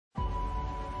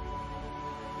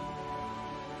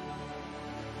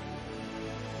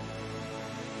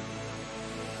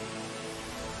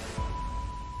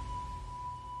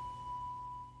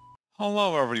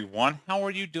Hello everyone, how are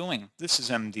you doing? This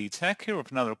is MD Tech here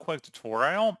with another quick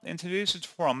tutorial. In today's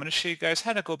tutorial, I'm going to show you guys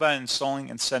how to go about installing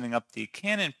and setting up the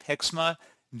Canon PIXMA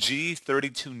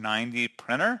G3290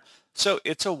 printer. So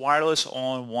it's a wireless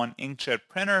all-in-one inkjet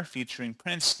printer featuring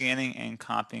print scanning and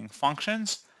copying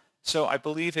functions. So I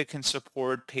believe it can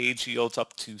support page yields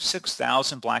up to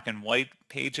 6,000 black and white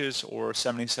pages or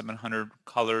 7,700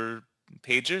 color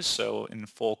pages, so in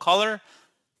full color.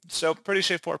 So pretty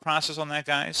straightforward process on that,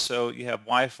 guys. So you have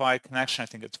Wi-Fi connection. I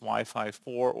think it's Wi-Fi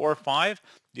 4 or 5.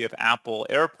 You have Apple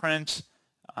AirPrint,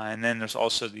 and then there's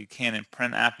also the Canon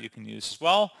Print app you can use as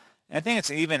well. And I think it's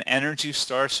even Energy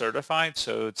Star certified,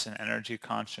 so it's an energy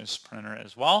conscious printer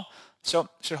as well. So it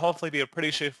should hopefully be a pretty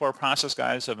straightforward process,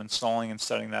 guys, of installing and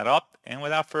setting that up. And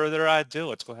without further ado,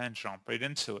 let's go ahead and jump right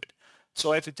into it. So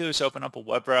all you have to do is open up a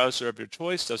web browser of your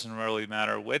choice. Doesn't really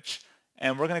matter which.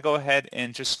 And we're going to go ahead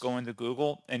and just go into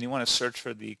Google, and you want to search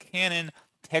for the Canon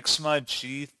PIXMA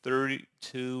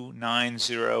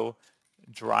G3290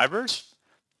 drivers.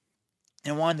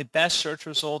 And one of the best search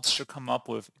results should come up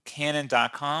with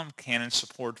Canon.com, Canon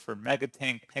support for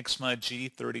Megatank PIXMA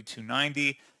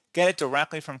G3290. Get it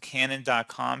directly from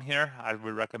Canon.com here. I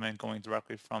would recommend going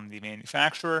directly from the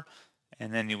manufacturer,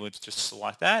 and then you would just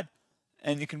select that.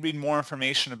 And you can read more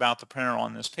information about the printer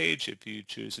on this page if you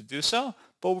choose to do so.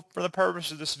 But for the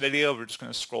purpose of this video, we're just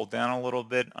going to scroll down a little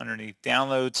bit underneath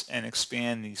Downloads and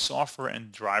expand the Software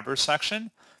and Driver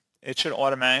section. It should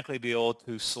automatically be able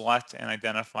to select and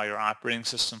identify your operating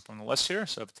system from the list here.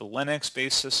 So if it's a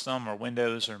Linux-based system or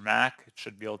Windows or Mac, it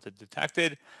should be able to detect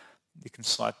it. You can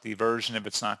select the version if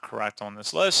it's not correct on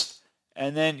this list.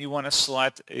 And then you want to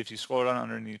select, if you scroll down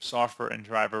underneath Software and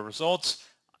Driver results,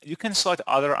 you can select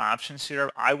other options here.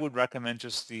 I would recommend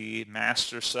just the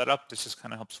master setup. This just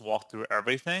kind of helps walk through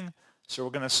everything. So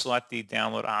we're going to select the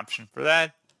download option for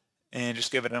that and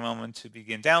just give it a moment to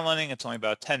begin downloading. It's only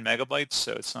about 10 megabytes,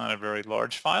 so it's not a very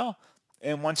large file.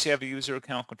 And once you have a user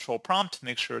account control prompt,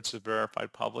 make sure it's a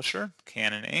verified publisher,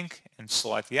 Canon Inc., and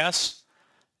select yes.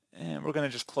 And we're going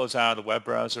to just close out of the web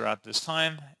browser at this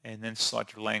time and then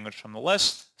select your language from the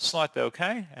list, select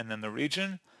OK, and then the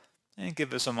region, and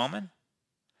give this a moment.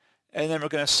 And then we're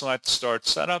going to select Start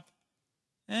Setup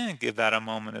and give that a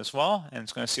moment as well. And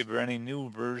it's going to see if there are any new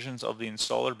versions of the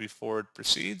installer before it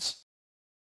proceeds.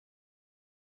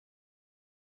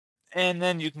 And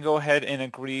then you can go ahead and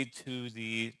agree to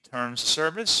the terms of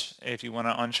service. If you want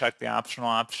to uncheck the optional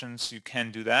options, you can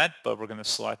do that, but we're going to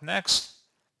select Next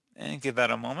and give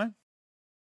that a moment.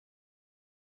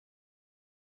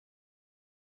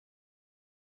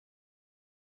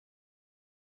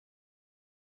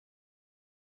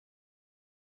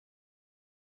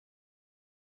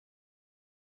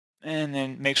 And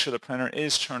then make sure the printer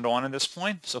is turned on at this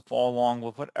point. So follow along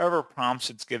with whatever prompts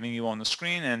it's giving you on the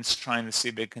screen, and it's trying to see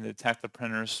if it can detect the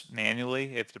printers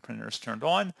manually if the printer is turned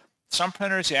on. Some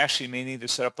printers you actually may need to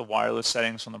set up the wireless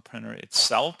settings on the printer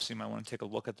itself. So you might want to take a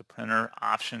look at the printer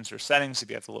options or settings if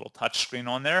you have the little touch screen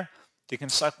on there. You can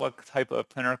select what type of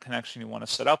printer connection you want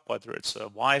to set up, whether it's a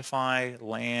Wi-Fi,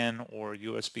 LAN, or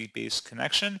USB-based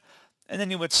connection. And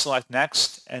then you would select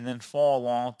Next and then follow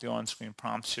along with the on-screen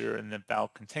prompts here and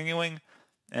about continuing.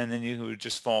 And then you would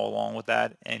just follow along with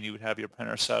that and you would have your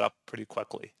printer set up pretty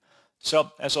quickly.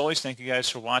 So as always, thank you guys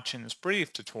for watching this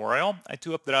brief tutorial. I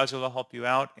do hope that I was able to help you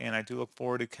out, and I do look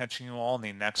forward to catching you all in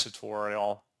the next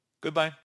tutorial. Goodbye.